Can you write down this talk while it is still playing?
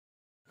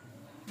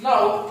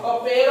Now a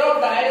pair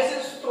of dice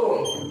is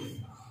thrown.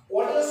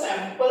 What is the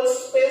sample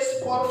space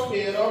for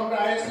pair of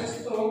dice is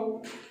thrown?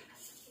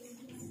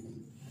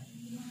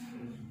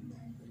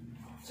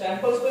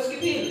 Sample space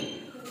किती?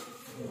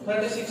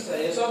 36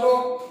 आहे. yes or no?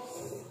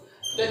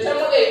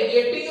 त्याच्यामध्ये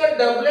getting a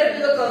doublet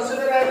is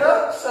considered as a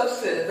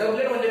success.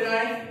 Doublet म्हणजे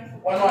काय?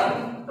 1 1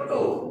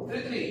 2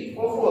 3 3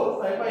 4 4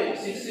 5 5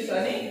 6 6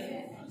 आणि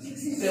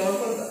 7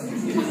 पण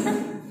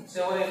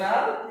 7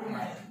 येणार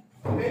नाही.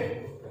 Okay.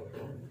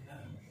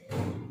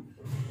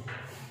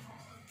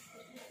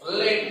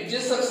 Let जे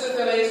success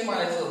त्याला x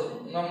मानायचं.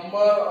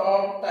 Number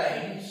of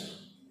times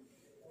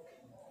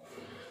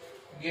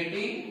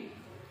getting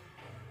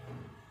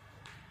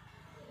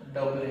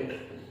doublet.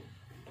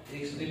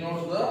 X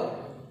denotes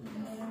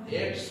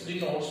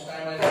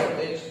time and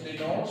x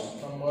denotes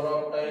number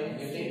of time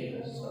getting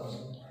success.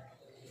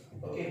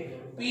 Okay.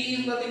 P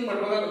is nothing but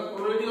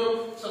probability of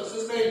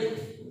success काय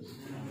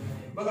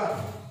बघा.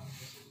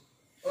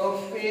 A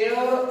pair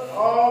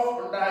of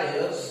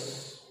dice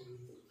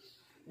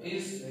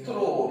is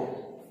thrown.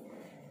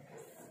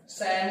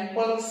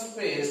 Sample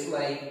space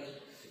like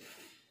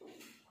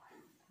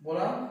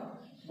बोला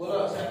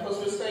sample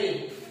space काय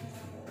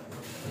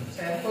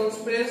sample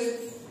space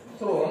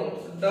thrown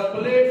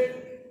doublet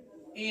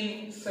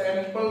in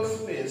sample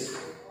space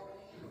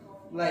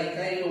like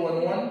 1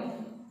 1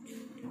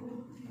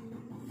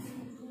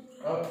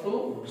 up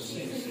to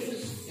 6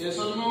 6. Yes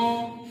or no?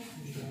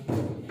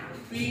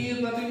 P is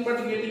nothing but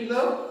getting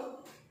the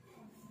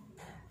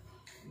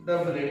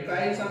doublet.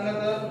 काय सांगा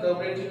तर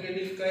doublet ची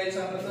getting काय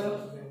सांगा तर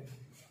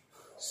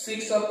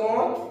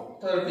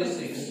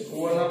 6/36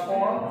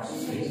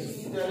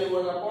 1/6 त्याले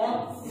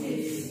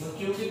 1/6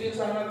 Q किती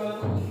सांगा तर 1 -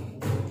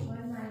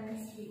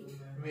 3.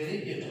 Very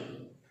good.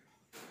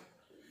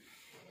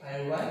 I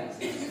want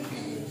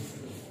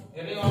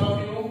getting all of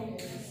you.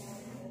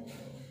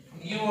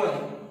 Given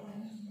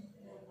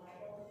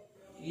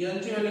n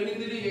ची value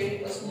किती दिली आहे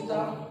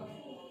अस्मिता?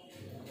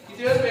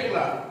 किती वेळेस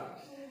फेकला?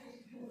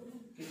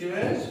 किती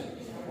वेळेस?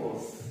 4.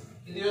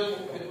 किती वेळेस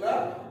फेकला?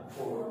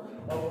 4.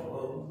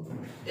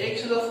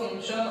 X is a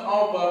function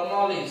of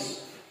Bernoulli's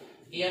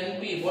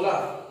NP. बोला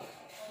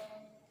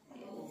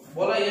n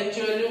ची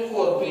व्हॅल्यू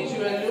 4, p ची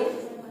value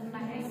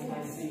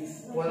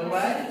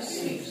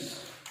 1/6.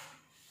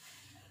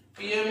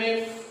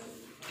 PMF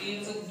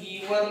is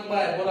given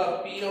by बोला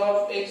P of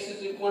X is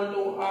equal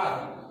to R.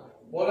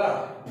 बोला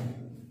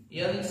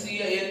NC n ची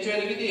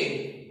व्हॅल्यू किती आहे?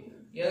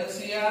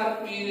 NCR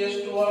P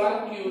raised to R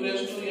Q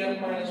raised to n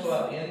minus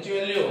 1. n ची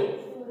value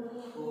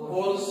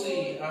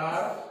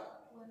 4CR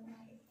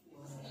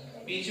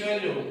P ची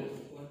value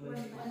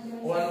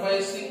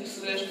 1/6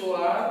 raised to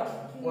R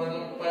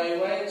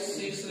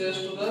 1/6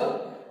 raised to the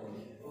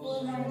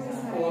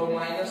 4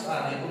 minus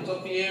R. हे तुमचं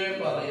PMF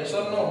आलं. yes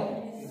or no?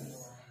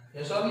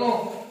 yes or no?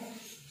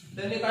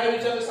 त्यांनी काय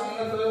विचारलं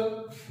सांगा तर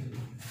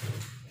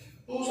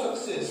 2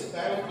 सक्सेस.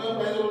 काय म्हटलं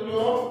probability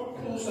of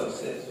 2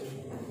 success.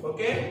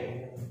 Okay.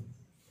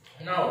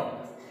 Now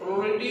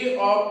probability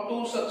of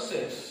 2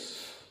 success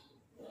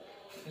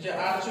म्हणजे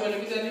R ची व्हॅल्यू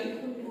किती आली?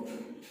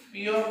 P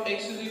of X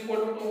is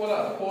equal to बोला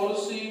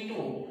 4C2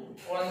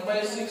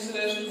 1/6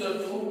 raised to the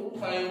 2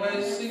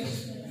 5/6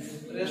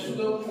 raised to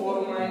the 4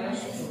 minus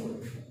 2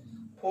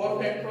 4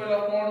 factorial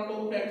upon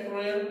 2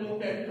 factorial 2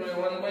 factorial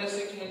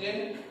 1/6 म्हणजे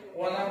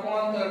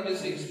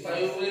 1/36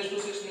 5 raised to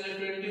 6 म्हणजे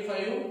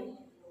 25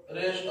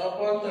 raised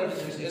upon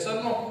 36. yes or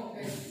no?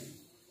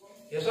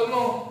 yes or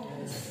no?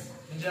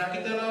 म्हणजे हा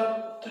किती आला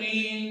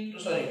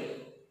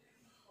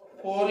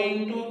 4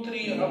 into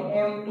 3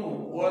 upon 2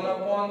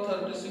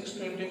 1/36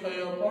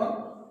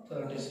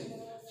 25/36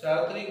 4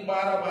 3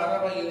 12 12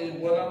 भागिले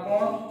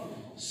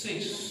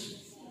 1/6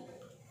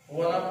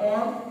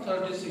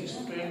 1/36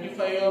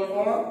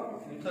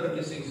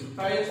 25/36.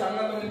 काय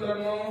सांगा तर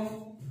मित्रांनो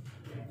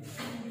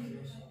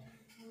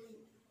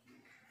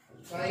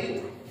काय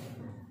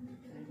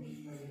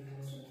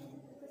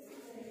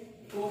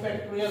 2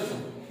 factorial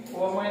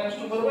 4 minus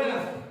 2 बरोबर आहे ना?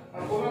 हा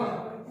बोला ना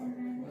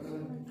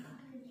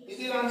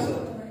किती आन्सर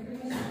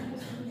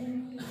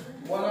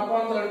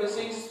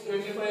 1/36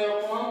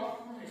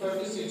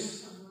 25/36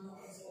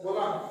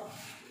 बोला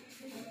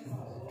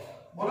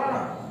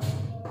ना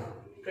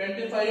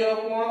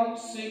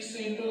 25/6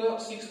 into the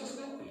 6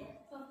 कसं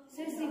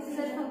 6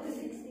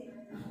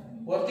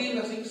 वरती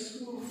ना 6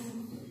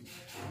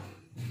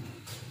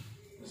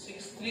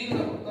 3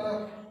 ना फक्त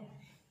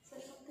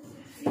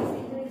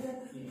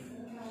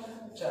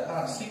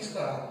 6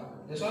 का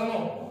yes or no?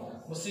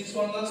 6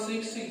 1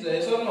 6 6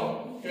 yes or no?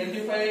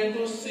 25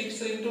 into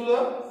 6 into the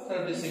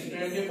 36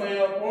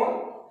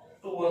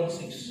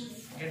 25/216.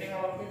 Getting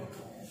out of it?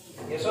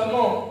 yes or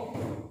no?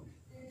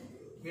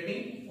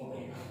 getting?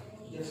 okay.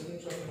 yes sir.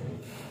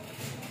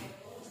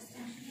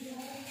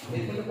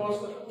 एक मिनट पॉज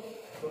कर.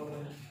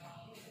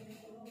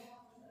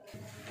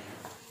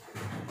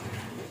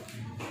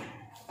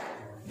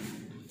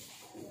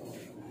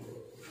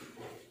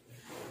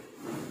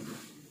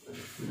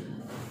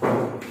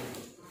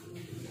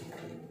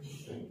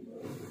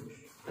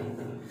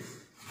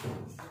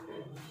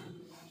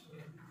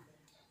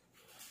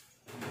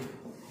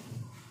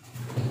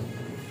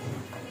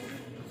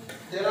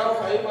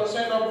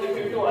 5% of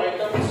defective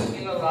items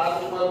in a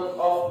large bulk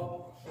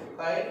of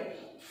kind,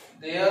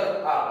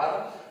 there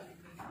are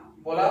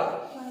बोला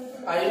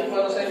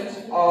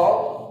 5%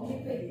 of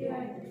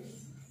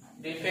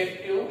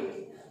defective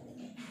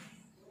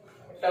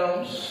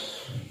items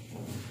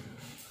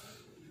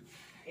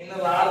in a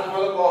large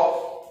bulk of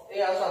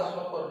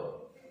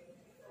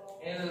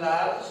in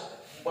large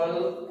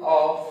bulk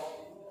of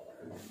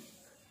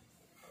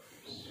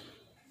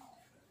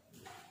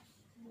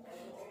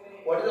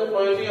what is the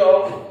probability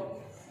of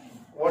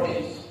what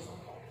is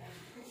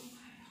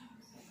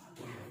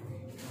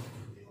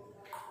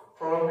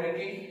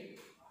probability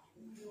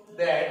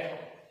that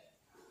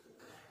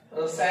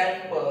a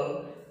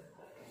sample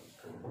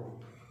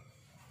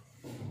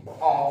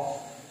of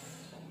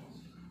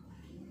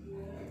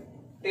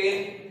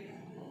 10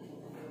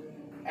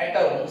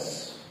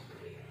 atoms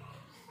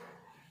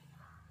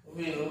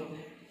will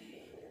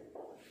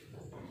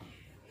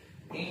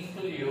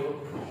include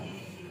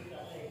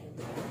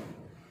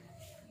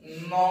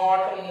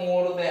not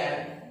more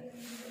than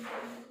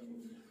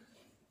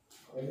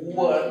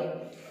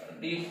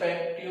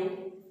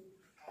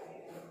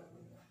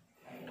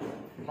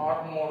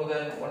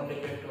one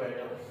defective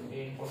item. Hey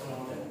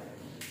important आहे.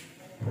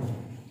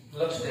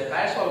 लक्ष द्या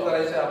काय solve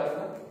करायचं आहे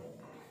आपल्याला.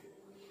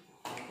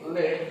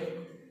 Late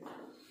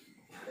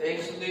x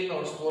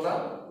denotes बोला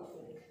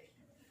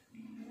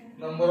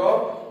number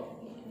of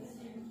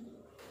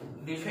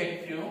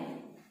defective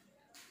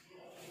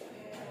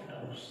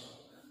items.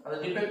 आता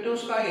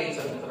डिफेक्टिव्स काय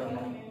घ्यायचं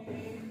मित्रांनो.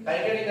 काही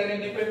ठिकाणी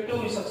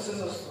डिफेक्टिव्ह सक्सेस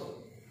असतो.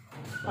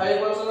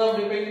 5% of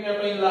defective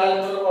items in large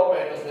number of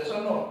items. Yes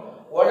or no?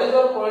 What is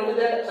the probability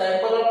that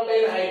sample of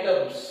 10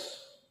 items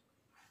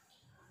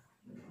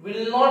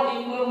will not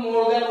include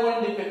more than one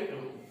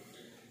defective?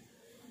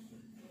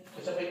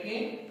 त्याच्यापैकी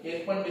एक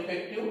पण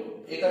डिफेक्टिव्ह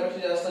एकापेक्षा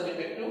जास्त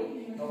डिफेक्टिव्ह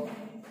नको.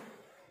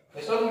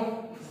 Yes or no?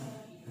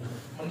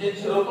 म्हणजे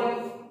 0 पण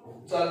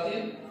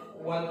चालतील,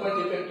 1 पण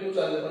डिफेक्टिव्ह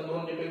चालेल, पण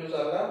 2 डिफेक्टिव्ह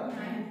चालणार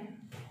नाही.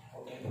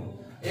 ओके.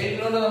 एक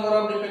नंबर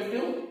ऑफ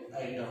डिफेक्टिव्ह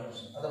आयटम्स.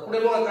 आता पुढे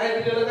बघा काय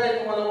दिलेलं काय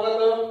तुम्हाला बघा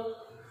तर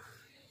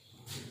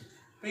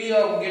P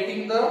of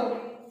getting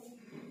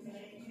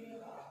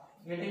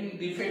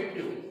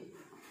defective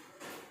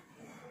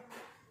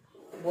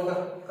बोला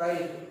काय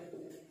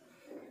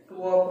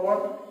 2 of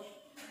what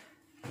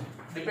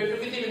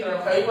डिफेक्टिव्ह किती मित्रांनो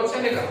 5%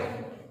 आहे का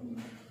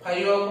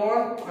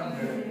 5/100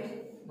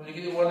 म्हणजे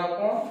किती 1/20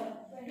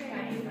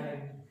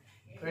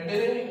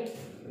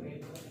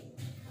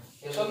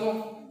 yes or no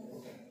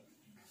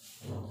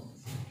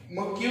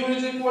mug Q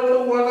is equal to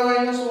 1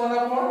 minus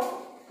 1/20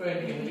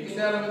 म्हणजे किती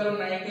आलं मित्रांनो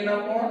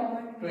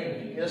 19/20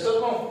 yes or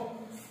no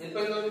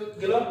इथपर्यंत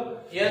गेलं.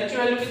 n ची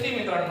व्हॅल्यू किती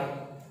मित्रांनो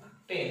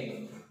 10.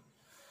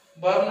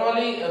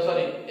 Bernoulli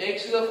sorry x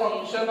is a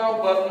function of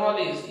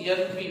Bernoulli's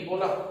np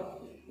बोला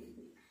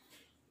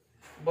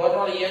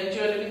बर्नौली n ची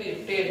व्हॅल्यू किती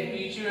 10 p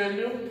ची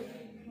व्हॅल्यू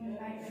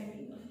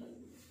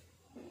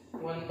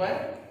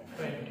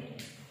 1/20.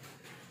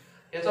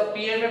 याचा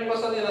pmf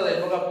कसा दिला जाईल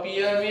बघा.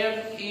 pmf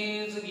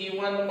is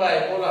given by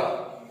बोला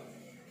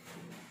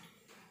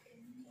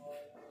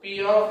p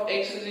of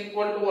x is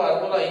equal to r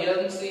बोला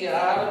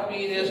ncr p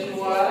raised to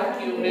r q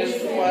raised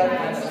to r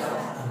minus r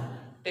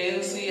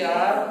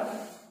 10cr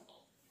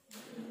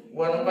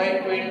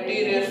 1/20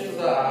 raised to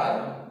the r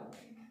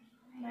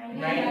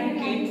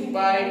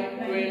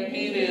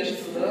 19/20 raised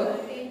to the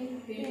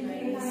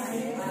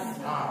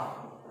r.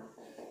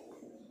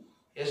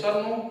 yes or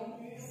no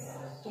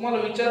तुम्हाला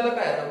विचारलं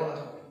काय आता बघा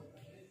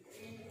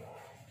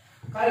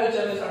काय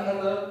विचारले सांगा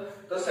तर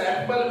the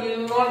sample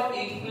will not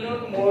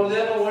include more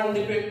than one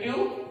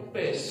defective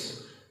piece.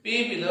 P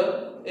below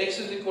x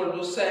is equal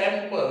to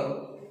sample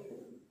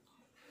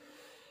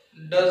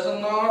does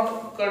not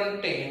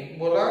contain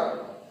बोला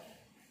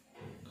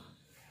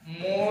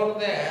more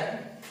than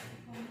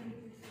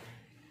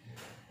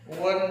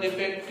one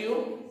defective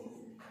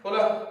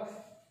बोला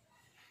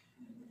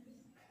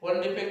one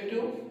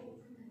defective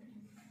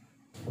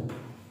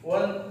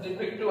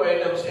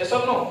items. yes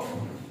or no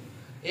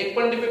एक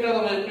पण डिफेक्टिव्ह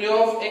म्हणजे p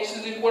of x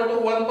is equal to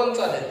 1 पण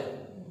चालेल,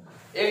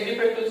 एक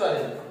defective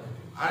चालेल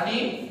आणि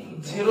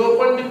 0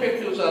 पण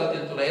डिफेक्टिव्ह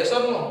चालतील तुला. yes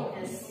or no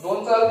दोन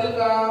चालतील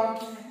का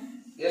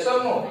yes or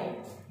no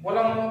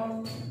बोला मग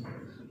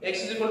x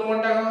is equal to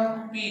 1 टाका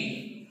p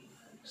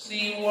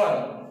c1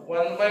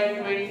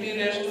 1/20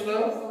 raised to the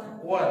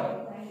 1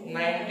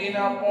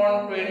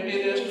 19/20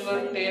 raised to the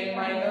 10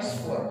 minus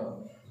 1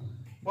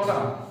 बोला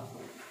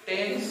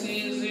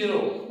 10c0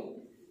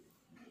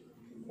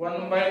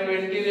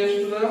 1/20 raised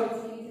to the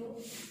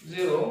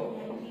 0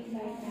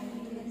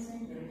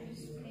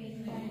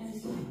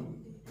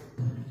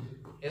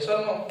 yes or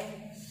no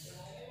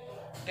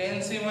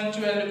 10c1 ची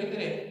व्हॅल्यू किती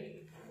रे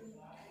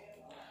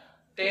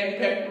 10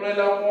 factorial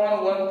upon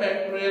 1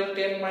 factorial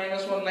 10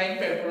 minus 1 9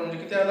 factorial म्हणजे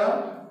किती आला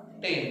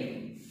 10.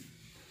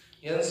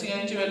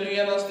 NC1 ची व्हॅल्यू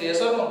या नसते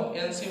yes or no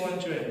NC1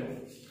 ची व्हॅल्यू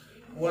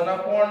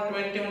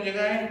 1/20 म्हणजे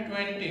काय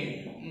 20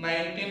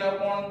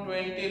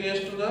 19/20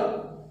 raised to the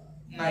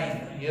 9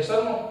 yes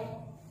or no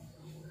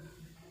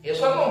yes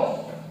or no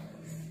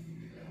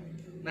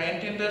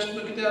 19 rest to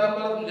किती आला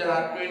परत म्हणजे हा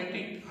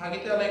 20 हा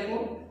किती आला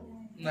एकूण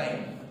 9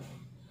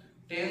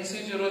 10 ची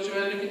 0 ची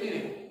व्हॅल्यू किती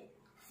आहे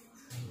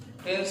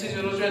 10 ची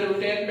 0 ची value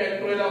 10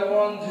 factorial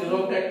upon 0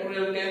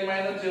 factorial 10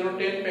 minus 0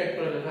 10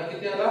 factorial हा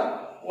किती आला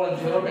 1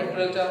 0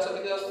 फॅक्टोरियल चा अर्थ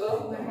किती असतं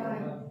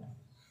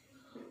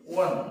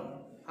 1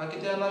 हा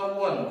किती आला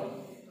 1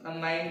 आणि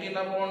 19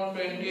 अपॉन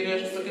 20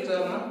 रेस्ट टू किती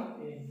आला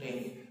 10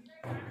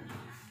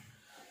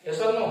 yes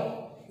or no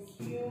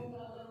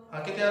हा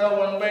किती आला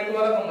 1/2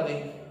 आला का मध्ये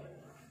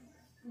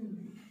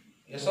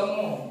yes or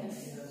no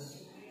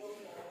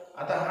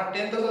आता हा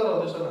 10 तसा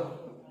राहतो सगळा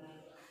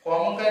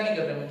कॉमन काय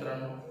निघेल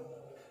मित्रांनो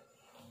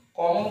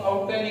कॉमन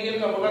आउट काय निघेल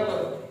का बघा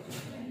तर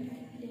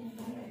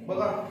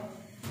बघा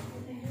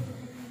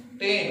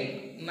 10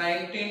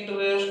 19 to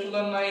raise to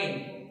the 9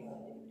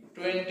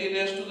 20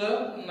 raised to the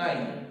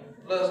 9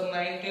 plus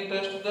 19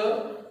 raised to the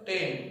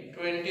 10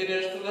 20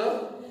 raised to the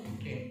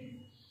 10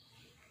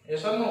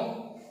 yes or no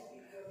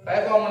काय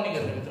कॉमन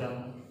निघेल मित्रांनो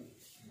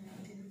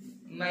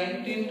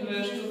 19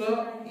 raised to the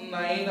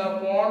 9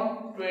 upon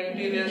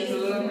 20 raised to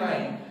the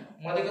 9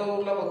 मध्ये काय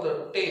उरला फक्त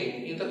 10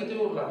 इथं किती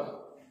Urla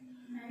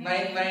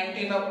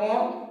 19 upon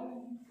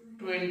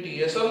 20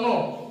 yes or no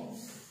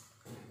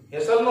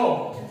yes or no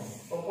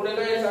मग पुढे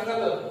काय सांगा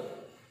तर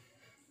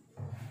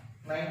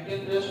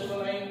 19 raised to the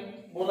 9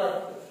 बोला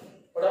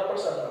पटापट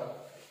सांगा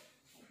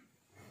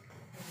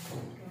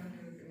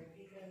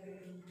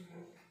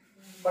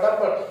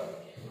पटापट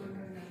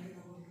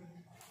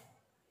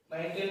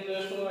 19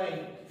 raised to the 9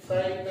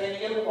 काय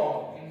निघेल का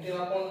 19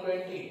 upon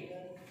 20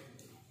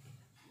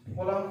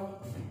 बोला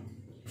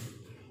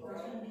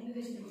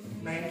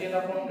 19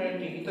 upon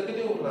 20 इथं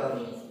किती उरला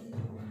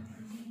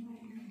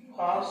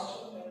फास्ट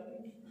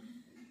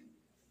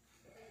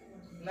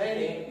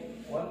नाही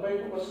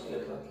 1/2 कसं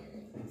घेतला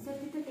सर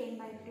तिथे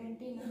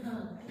 10/20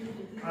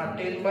 हां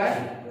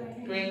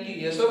 10/20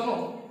 yes or no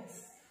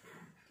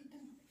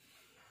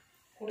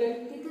कुठे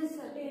तिथे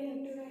सर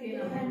 10/20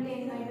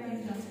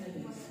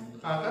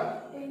 हां का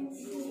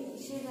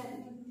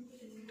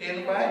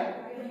 10/20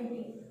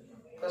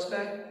 कसं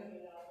काय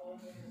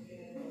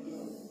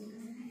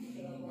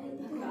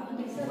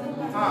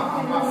हाँ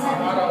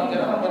राउंड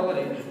केला ना बरोबर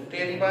आहे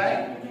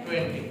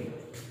 10/20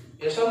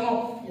 yes or no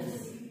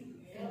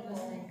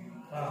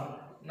हाँ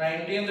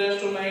 19 raised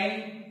to 9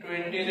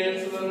 20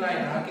 raised to the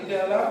 9 हा किती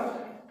आला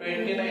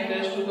 29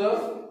 raised to the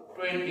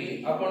 20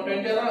 upon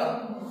 20 आला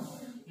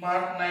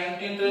मग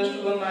 19 raised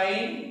to the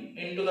 9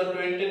 into the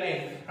 29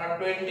 हा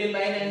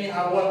 29 आणि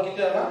हा 1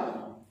 किती आला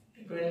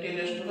 20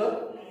 raised to the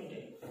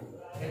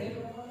 20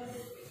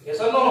 yes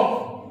or no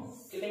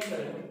किती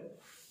मिळाले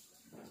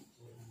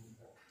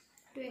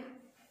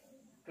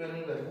 12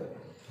 मिळाले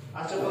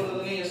अशा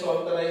पद्धतीने हे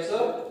सॉल्व करायचं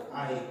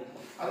आहे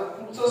आता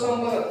पुढचा सम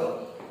बघा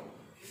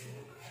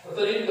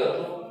आता रीड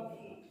करतो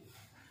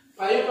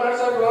 5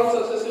 cards are drawn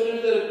successively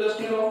with the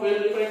replacement of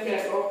well-defined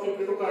pack of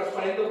 52 cards.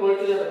 Find the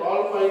probability that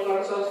all 5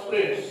 cards are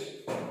spreads.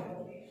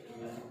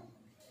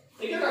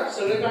 ठीक है ना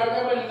सगळे कार्ड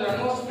काय पाहिजे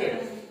मित्रांनो स्प्रेड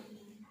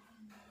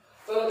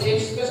तर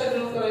x कसा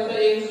डिनोट करायचा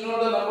x denote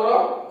the number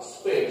of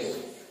spades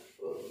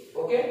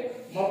okay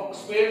mug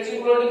स्पेडची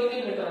probability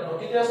किती मित्रांनो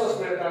किती असं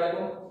स्प्रेड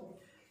काढायचो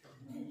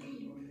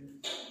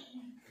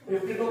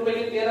 52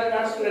 पैकी 13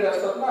 कार्ड स्प्रेड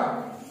असतात ना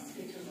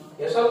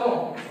yes or no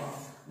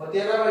मग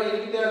 13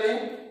 भागिले किती आले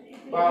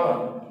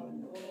 52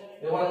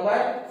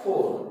 1/4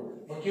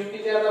 मग क्यूब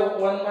किती आला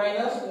 1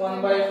 minus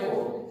 1/4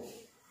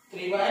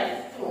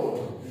 3/4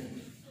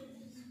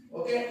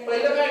 ओके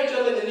पहिलं काय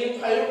विचारलं त्यांनी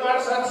 5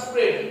 कार्ड्स आर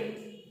स्प्रेड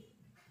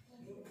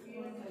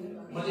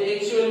म्हणजे x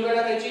ची व्हॅल्यू काय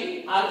टाकायची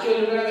r ची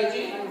व्हॅल्यू काय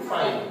टाकायची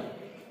 5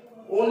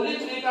 ओन्ली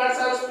 3 कार्ड्स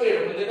आर स्प्रेड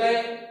म्हणजे काय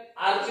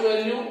r ची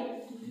व्हॅल्यू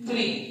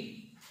 3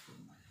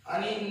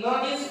 आणि नन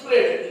इज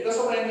स्प्रेड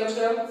कसं फाइंड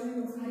करायचं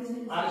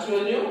r ची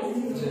व्हॅल्यू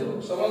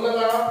 0 समजलं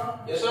का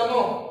yes or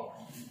no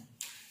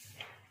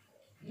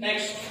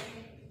नेक्स्ट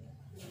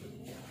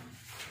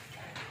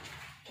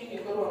ठीक आहे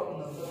करू आपण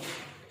नंतर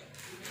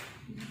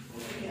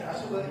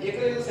असं एक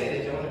रेजच आहे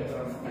त्याच्यामध्ये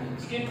मित्रांनो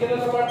स्किप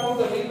केलेला पार्ट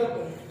नव्हता मी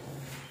करतो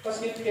का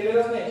स्किप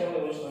केलेलाच नाही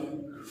याच्यामध्ये गोष्ट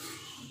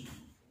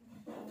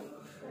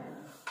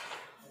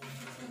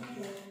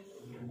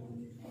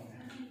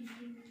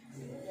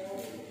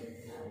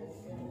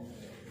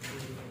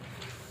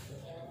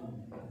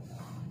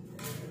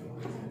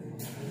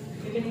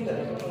किती मिनिटं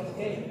झाले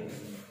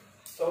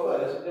 14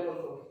 झाले सध्या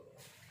बोलतो